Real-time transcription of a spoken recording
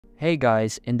Hey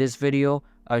guys, in this video,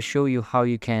 I'll show you how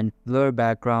you can blur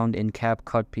background in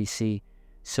Capcut PC.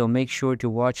 So make sure to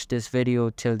watch this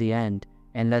video till the end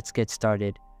and let's get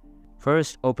started.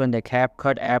 First, open the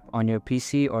Capcut app on your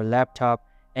PC or laptop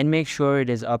and make sure it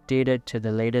is updated to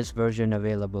the latest version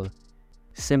available.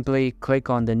 Simply click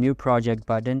on the New Project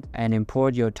button and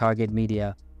import your target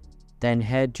media. Then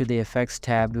head to the Effects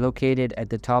tab located at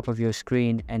the top of your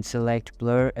screen and select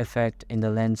Blur Effect in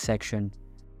the Lens section.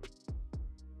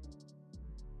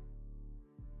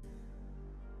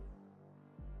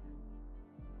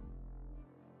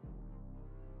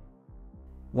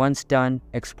 Once done,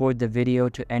 export the video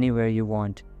to anywhere you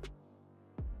want.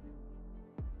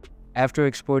 After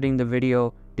exporting the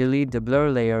video, delete the blur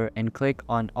layer and click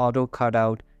on Auto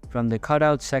Cutout from the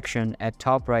Cutout section at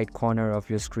top right corner of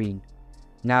your screen.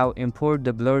 Now import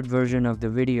the blurred version of the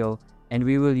video and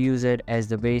we will use it as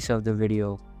the base of the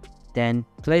video. Then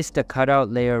place the cutout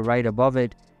layer right above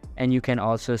it, and you can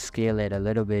also scale it a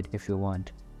little bit if you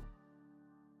want.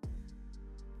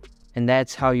 And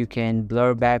that's how you can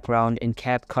blur background in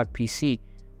Capcut PC.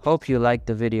 Hope you liked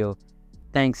the video.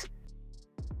 Thanks.